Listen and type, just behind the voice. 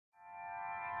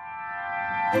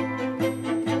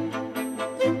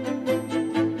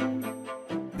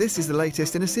This is the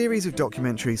latest in a series of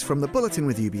documentaries from the Bulletin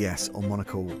with UBS on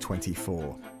Monocle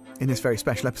 24. In this very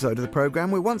special episode of the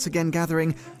programme, we're once again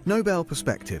gathering Nobel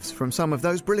Perspectives from some of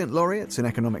those brilliant laureates in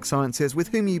economic sciences with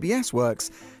whom UBS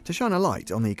works to shine a light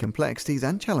on the complexities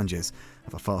and challenges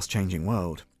of a fast-changing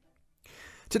world.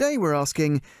 Today we're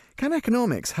asking, can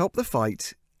economics help the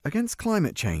fight against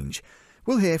climate change?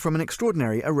 We'll hear from an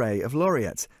extraordinary array of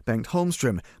laureates, Bengt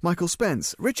Holmstrom, Michael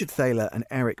Spence, Richard Thaler and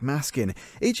Eric Maskin,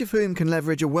 each of whom can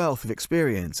leverage a wealth of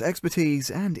experience,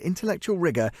 expertise and intellectual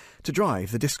rigour to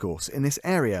drive the discourse in this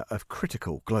area of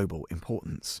critical global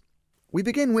importance. We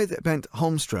begin with Bengt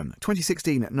Holmstrom,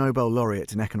 2016 Nobel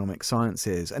Laureate in Economic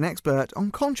Sciences, an expert on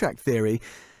contract theory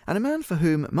and a man for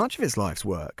whom much of his life's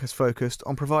work has focused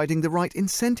on providing the right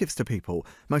incentives to people,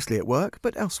 mostly at work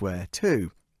but elsewhere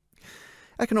too.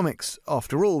 Economics,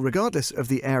 after all, regardless of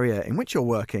the area in which you're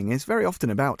working, is very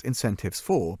often about incentives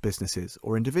for businesses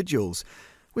or individuals.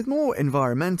 With more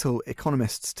environmental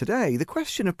economists today, the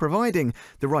question of providing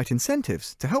the right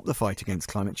incentives to help the fight against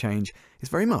climate change is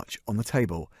very much on the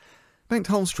table. Bengt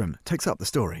Holmstrom takes up the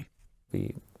story.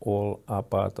 We all are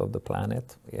part of the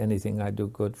planet. Anything I do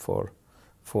good for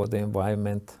the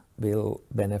environment will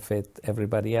benefit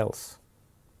everybody else.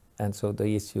 And so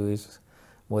the issue is,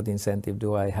 what incentive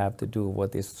do I have to do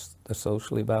what is the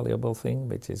socially valuable thing,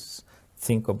 which is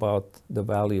think about the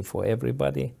value for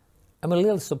everybody? I'm a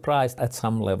little surprised at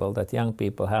some level that young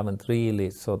people haven't really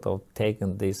sort of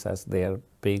taken this as their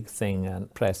big thing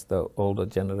and pressed the older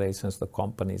generations, the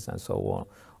companies and so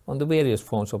on the various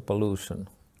forms of pollution.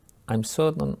 I'm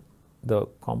certain the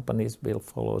companies will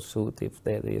follow suit if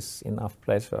there is enough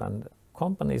pressure, and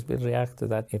companies will react to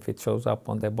that if it shows up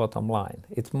on their bottom line.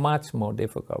 It's much more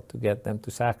difficult to get them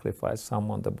to sacrifice some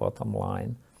on the bottom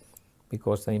line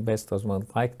because the investors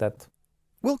won't like that.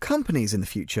 Will companies in the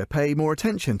future pay more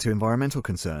attention to environmental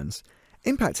concerns?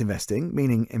 Impact investing,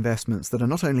 meaning investments that are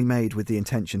not only made with the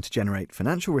intention to generate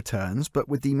financial returns, but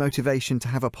with the motivation to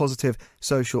have a positive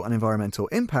social and environmental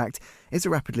impact, is a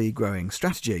rapidly growing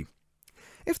strategy.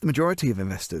 If the majority of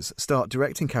investors start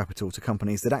directing capital to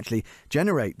companies that actually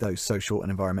generate those social and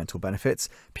environmental benefits,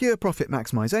 pure profit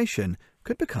maximisation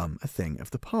could become a thing of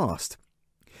the past.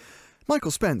 Michael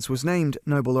Spence was named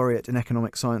Nobel Laureate in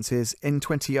Economic Sciences in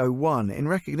 2001 in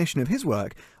recognition of his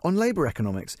work on labour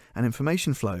economics and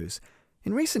information flows.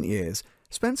 In recent years,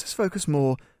 Spence has focused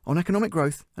more on economic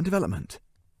growth and development.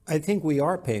 I think we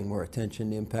are paying more attention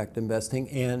to impact investing,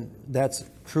 and that's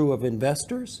true of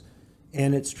investors,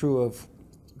 and it's true of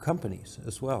companies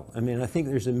as well. I mean, I think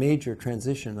there's a major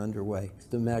transition underway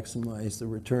to maximize the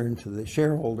return to the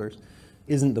shareholders.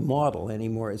 Isn't the model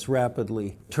anymore. It's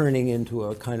rapidly turning into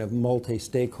a kind of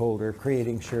multi-stakeholder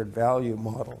creating shared value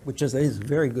model, which is a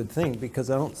very good thing,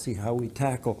 because I don't see how we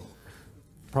tackle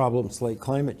problems like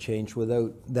climate change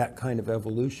without that kind of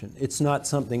evolution. It's not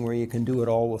something where you can do it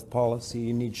all with policy.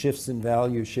 You need shifts in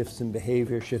value, shifts in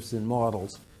behavior, shifts in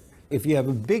models. If you have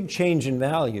a big change in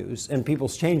values and people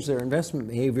change their investment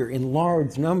behavior in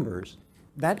large numbers,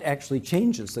 that actually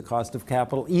changes the cost of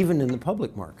capital, even in the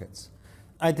public markets.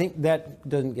 I think that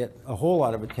doesn't get a whole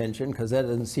lot of attention because that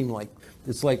doesn't seem like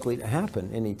it's likely to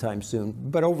happen anytime soon.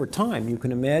 But over time, you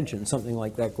can imagine something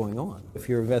like that going on. If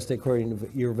you're investing according to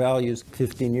your values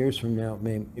 15 years from now, it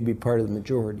may be part of the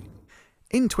majority.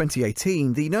 In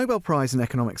 2018, the Nobel Prize in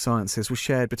Economic Sciences was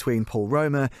shared between Paul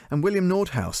Romer and William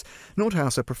Nordhaus.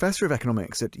 Nordhaus, a professor of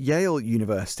economics at Yale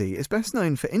University, is best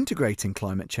known for integrating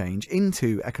climate change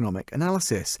into economic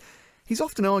analysis. He's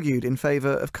often argued in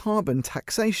favour of carbon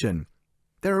taxation.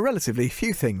 There are relatively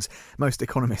few things most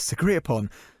economists agree upon,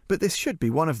 but this should be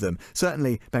one of them.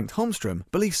 Certainly, Bengt Holmstrom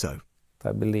believes so.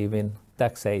 I believe in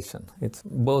taxation. It's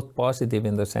both positive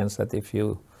in the sense that if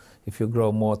you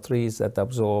grow more trees that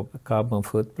absorb carbon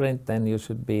footprint, then you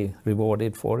should be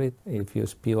rewarded for it. If you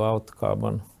spew out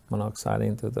carbon monoxide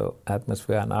into the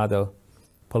atmosphere and other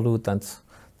pollutants,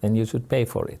 then you should pay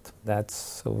for it.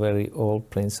 That's a very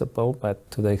old principle, but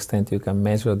to the extent you can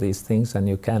measure these things, and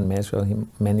you can measure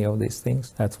many of these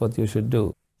things, that's what you should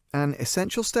do. An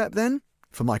essential step, then?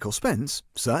 For Michael Spence,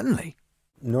 certainly.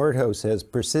 Nordhaus has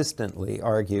persistently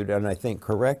argued, and I think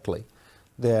correctly,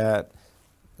 that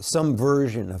some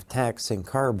version of taxing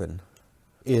carbon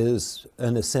is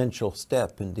an essential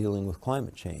step in dealing with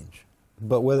climate change.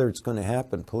 But whether it's going to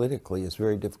happen politically is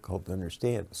very difficult to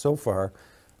understand. So far,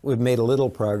 we've made a little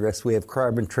progress. We have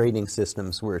carbon trading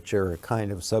systems which are a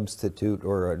kind of substitute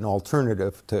or an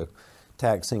alternative to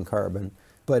taxing carbon,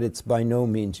 but it's by no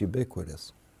means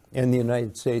ubiquitous. And the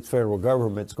United States federal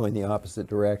government's going the opposite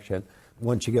direction.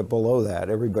 Once you get below that,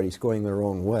 everybody's going their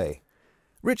own way.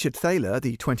 Richard Thaler,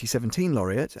 the 2017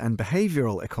 laureate and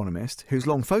behavioural economist who's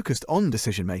long focused on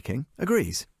decision-making,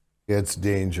 agrees. It's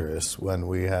dangerous when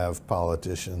we have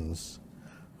politicians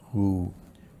who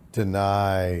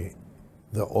deny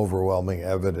the overwhelming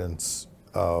evidence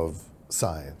of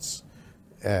science.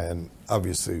 And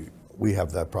obviously, we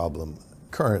have that problem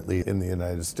currently in the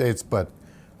United States, but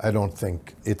I don't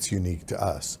think it's unique to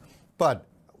us. But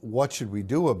what should we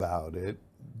do about it?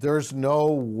 There's no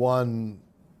one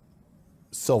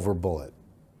silver bullet.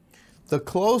 The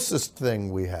closest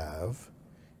thing we have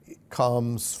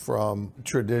comes from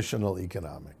traditional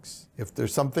economics. If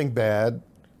there's something bad,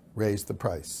 raise the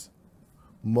price.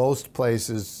 Most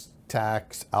places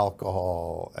tax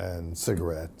alcohol and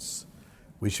cigarettes.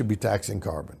 We should be taxing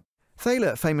carbon.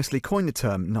 Thaler famously coined the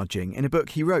term nudging in a book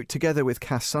he wrote together with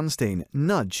Cass Sunstein,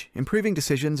 Nudge, Improving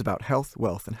Decisions About Health,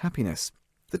 Wealth and Happiness.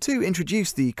 The two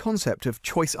introduced the concept of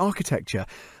choice architecture,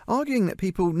 arguing that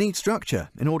people need structure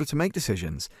in order to make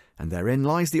decisions, and therein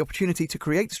lies the opportunity to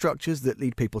create structures that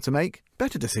lead people to make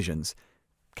better decisions.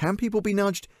 Can people be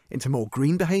nudged into more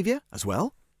green behaviour as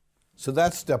well? So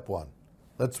that's step one.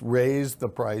 Let's raise the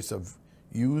price of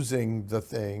using the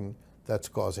thing that's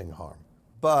causing harm.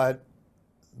 But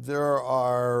there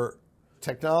are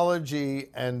technology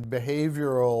and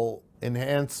behavioral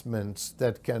enhancements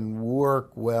that can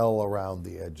work well around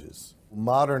the edges.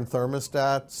 Modern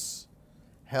thermostats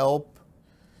help.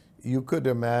 You could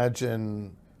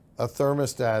imagine a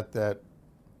thermostat that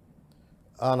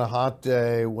on a hot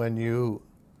day, when you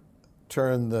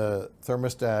turn the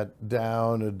thermostat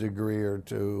down a degree or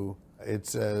two, it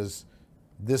says,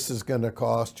 this is going to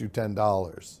cost you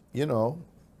 $10. You know,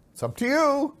 it's up to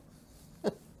you.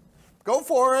 Go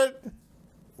for it.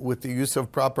 With the use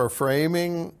of proper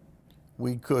framing,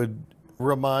 we could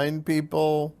remind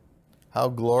people how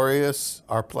glorious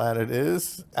our planet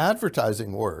is.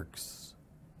 Advertising works.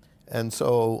 And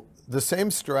so the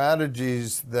same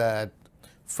strategies that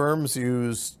firms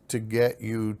use to get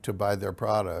you to buy their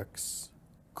products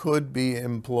could be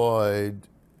employed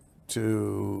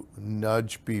to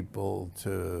nudge people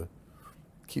to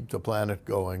keep the planet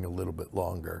going a little bit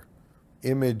longer.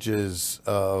 Images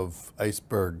of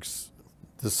icebergs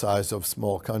the size of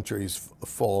small countries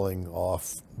falling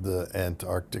off the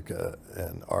Antarctica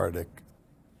and Arctic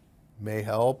may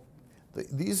help.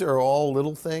 These are all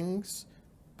little things,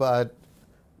 but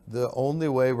the only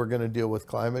way we're going to deal with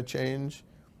climate change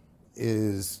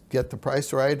is get the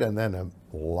price right and then a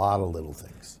lot of little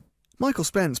things. Michael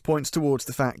Spence points towards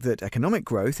the fact that economic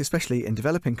growth, especially in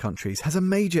developing countries, has a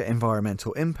major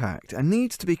environmental impact and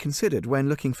needs to be considered when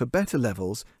looking for better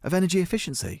levels of energy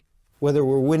efficiency. Whether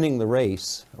we're winning the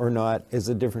race or not is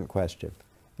a different question,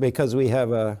 because we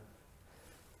have I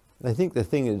think the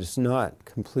thing is not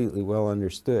completely well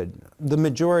understood. The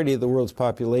majority of the world's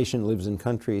population lives in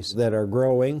countries that are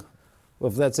growing.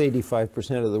 Well, if that's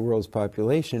 85% of the world's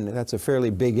population, that's a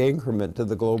fairly big increment to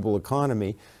the global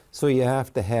economy. So you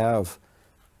have to have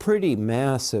pretty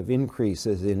massive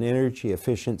increases in energy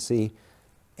efficiency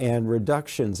and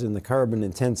reductions in the carbon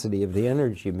intensity of the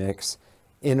energy mix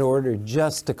in order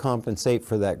just to compensate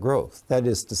for that growth. That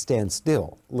is to stand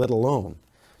still, let alone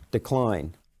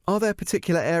decline. Are there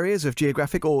particular areas of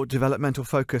geographic or developmental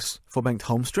focus for Bengt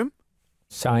Holmstrom?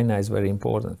 China is very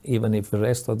important. Even if the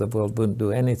rest of the world wouldn't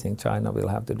do anything, China will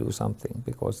have to do something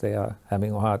because they are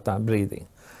having a hard time breathing.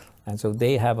 And so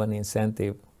they have an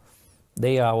incentive.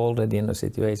 They are already in a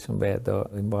situation where the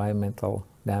environmental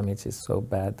damage is so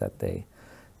bad that they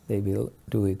will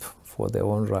do it for their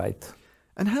own right.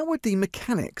 And how would the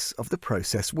mechanics of the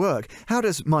process work? How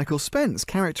does Michael Spence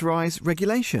characterize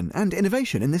regulation and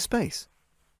innovation in this space?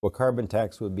 A carbon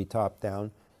tax would be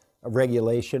top-down, a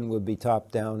regulation would be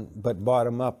top-down, but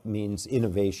bottom-up means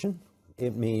innovation.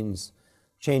 It means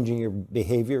changing your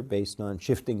behavior based on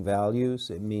shifting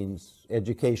values. It means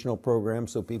educational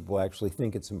programs so people actually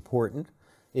think it's important.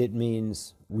 It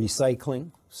means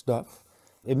recycling stuff.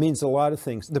 It means a lot of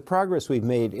things. The progress we've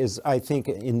made is, I think,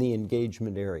 in the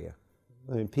engagement area.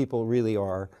 I mean, people really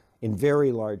are, in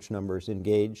very large numbers,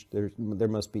 engaged. There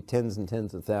must be tens and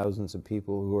tens of thousands of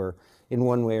people who are, in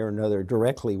one way or another,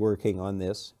 directly working on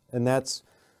this. And that's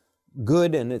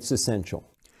good and it's essential.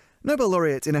 Nobel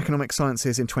laureate in economic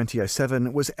sciences in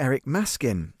 2007 was Eric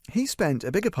Maskin. He spent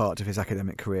a bigger part of his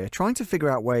academic career trying to figure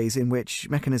out ways in which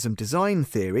mechanism design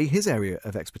theory, his area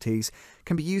of expertise,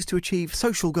 can be used to achieve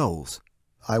social goals.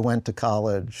 I went to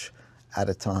college at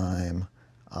a time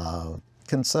of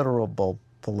considerable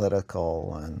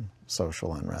political and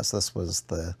social unrest. This was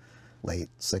the late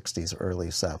 60s, early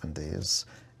 70s,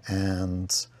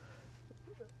 and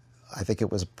I think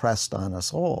it was pressed on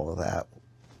us all that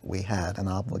we had an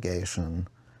obligation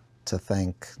to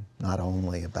think not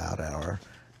only about our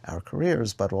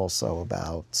careers, but also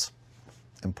about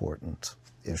important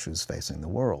issues facing the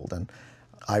world. And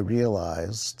I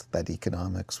realized that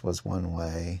economics was one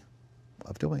way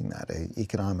of doing that.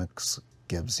 Economics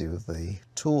gives you the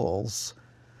tools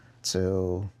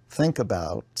to think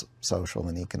about social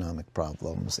and economic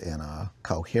problems in a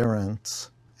coherent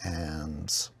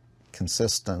and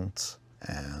consistent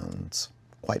and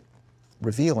quite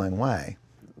revealing way.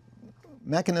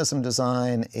 Mechanism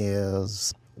design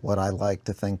is what I like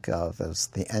to think of as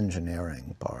the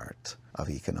engineering part of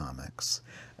economics.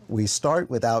 We start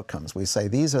with outcomes. We say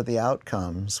these are the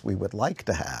outcomes we would like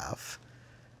to have,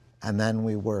 and then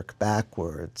we work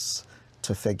backwards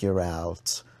to figure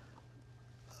out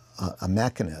a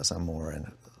mechanism or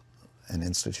an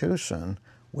institution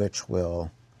which will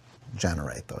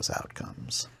generate those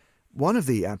outcomes. One of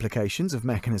the applications of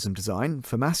mechanism design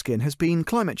for Maskin has been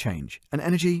climate change and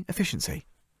energy efficiency.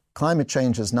 Climate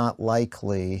change is not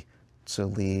likely to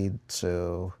lead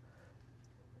to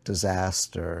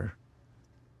disaster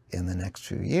in the next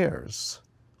few years,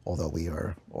 although we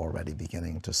are already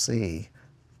beginning to see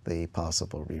the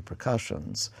possible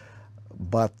repercussions.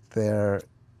 But there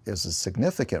is a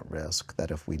significant risk that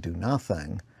if we do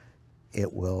nothing,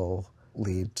 it will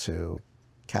lead to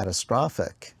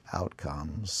catastrophic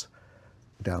outcomes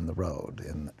down the road.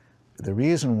 And the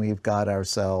reason we've got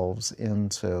ourselves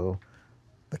into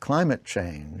the climate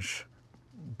change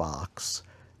box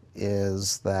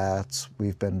is that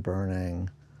we've been burning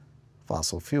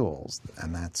fossil fuels,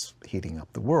 and that's heating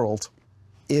up the world.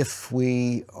 If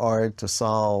we are to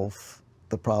solve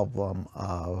the problem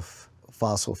of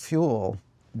fossil fuel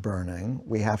burning,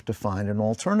 we have to find an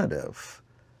alternative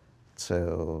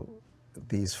to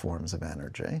these forms of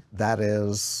energy that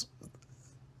is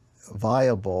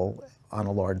viable on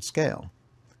a large scale.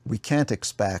 We can't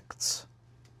expect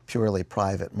purely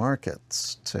private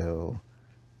markets to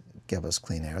give us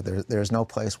clean air. There's no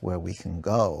place where we can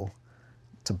go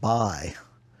to buy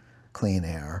clean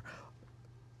air.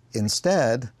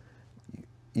 Instead,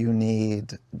 you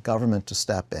need government to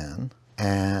step in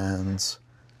and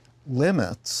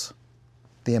limit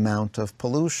the amount of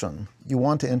pollution. You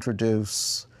want to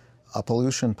introduce a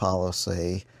pollution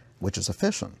policy which is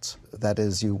efficient. That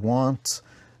is, you want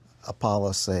a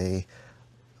policy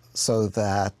so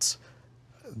that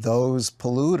those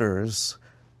polluters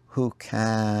who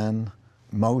can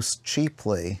most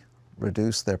cheaply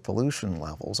reduce their pollution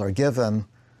levels are given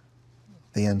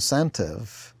the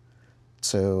incentive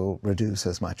to reduce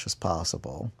as much as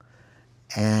possible.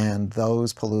 And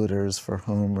those polluters for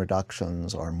whom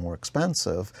reductions are more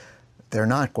expensive, they're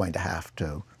not going to have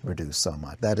to reduce so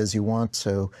much. That is, you want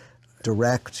to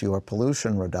direct your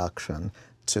pollution reduction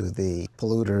to the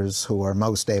polluters who are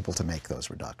most able to make those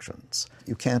reductions.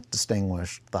 You can't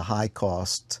distinguish the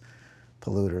high-cost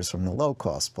polluters from the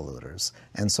low-cost polluters.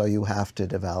 And so you have to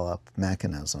develop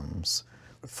mechanisms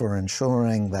for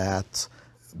ensuring that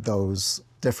those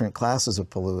different classes of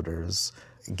polluters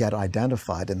get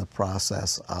identified in the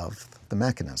process of the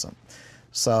mechanism.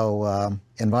 So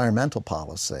environmental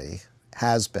policy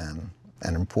has been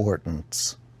an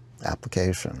important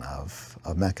application of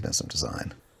mechanism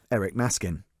design. Eric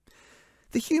Maskin.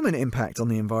 The human impact on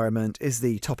the environment is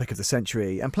the topic of the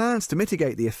century, and plans to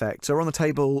mitigate the effects are on the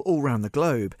table all around the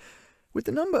globe. With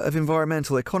the number of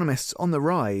environmental economists on the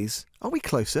rise, are we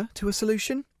closer to a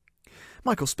solution?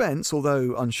 Michael Spence,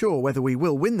 although unsure whether we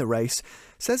will win the race,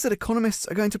 says that economists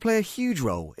are going to play a huge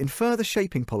role in further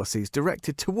shaping policies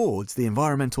directed towards the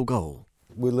environmental goal.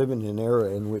 We live in an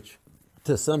era in which,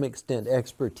 to some extent,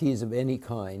 expertise of any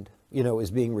kind,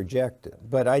 is being rejected.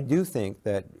 But I do think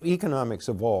that economics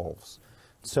evolves.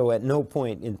 So at no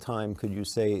point in time could you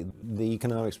say the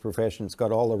economics profession's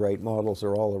got all the right models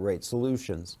or all the right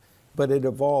solutions. But it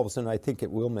evolves, and I think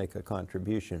it will make a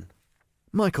contribution.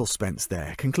 Michael Spence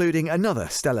there, concluding another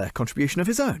stellar contribution of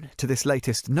his own to this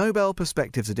latest Nobel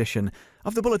Perspectives edition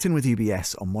of the Bulletin with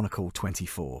UBS on Monocle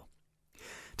 24.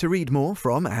 To read more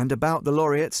from and about the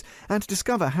laureates and to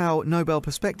discover how Nobel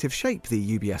Perspectives shape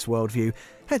the UBS worldview,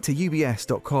 head to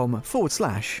ubs.com/Nobel.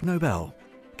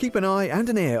 Keep an eye and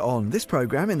an ear on this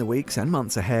programme in the weeks and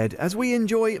months ahead as we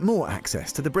enjoy more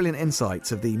access to the brilliant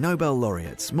insights of the Nobel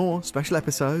laureates. More special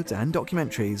episodes and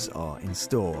documentaries are in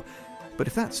store. But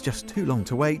if that's just too long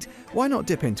to wait, why not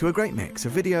dip into a great mix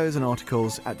of videos and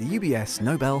articles at the UBS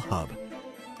Nobel Hub?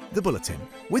 The Bulletin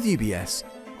with UBS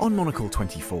on Monocle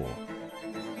 24.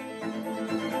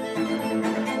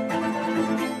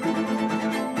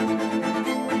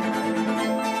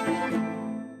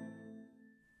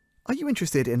 Are you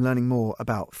interested in learning more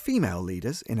about female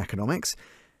leaders in economics?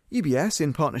 UBS,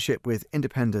 in partnership with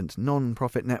independent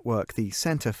non-profit network the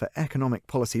Centre for Economic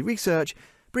Policy Research,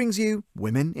 brings you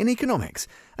Women in Economics,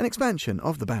 an expansion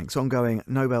of the bank's ongoing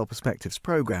Nobel Perspectives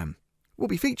programme. We'll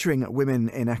be featuring Women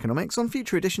in Economics on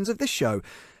future editions of this show,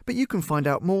 but you can find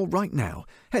out more right now.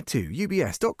 Head to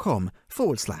ubs.com/WIE.